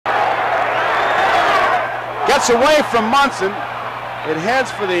That's away from Munson. It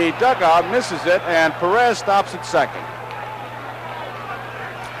heads for the dugout, misses it, and Perez stops at second.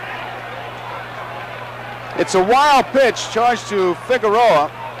 It's a wild pitch charged to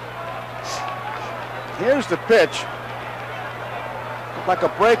Figueroa. Here's the pitch. Looked like a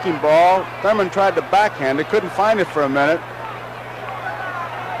breaking ball. Thurman tried to backhand it, couldn't find it for a minute.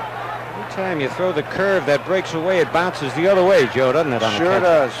 Every time you throw the curve that breaks away, it bounces the other way, Joe, doesn't it? Sure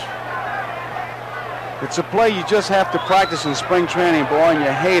does. It's a play you just have to practice in spring training, boy, and you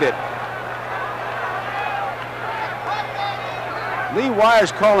hate it. Lee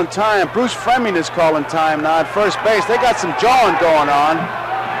Wyer's calling time. Bruce Froemming is calling time now at first base. They got some jawing going on.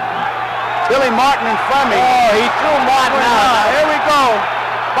 Billy Martin and Froemming. Oh, he threw Martin out. Here we go.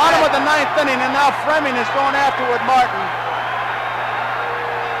 Bottom of the ninth inning, and now Froemming is going after with Martin.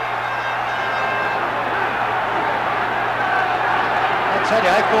 I tell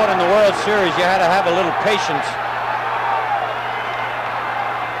you, I thought in the World Series you had to have a little patience.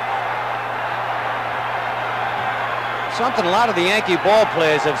 Something a lot of the Yankee ball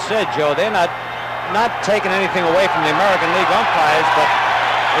players have said, Joe, they're not taking anything away from the American League umpires, but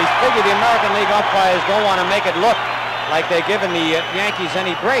they figure the American League umpires don't want to make it look like they're giving the Yankees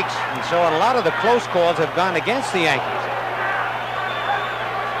any breaks. And so a lot of the close calls have gone against the Yankees.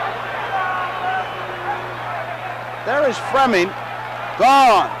 There is Froemming.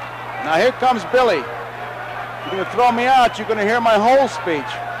 Gone. Now here comes Billy. You're going to throw me out, you're going to hear my whole speech.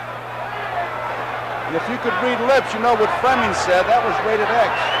 And if you could read lips, you know what Froemming said. That was rated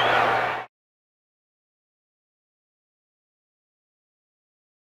X.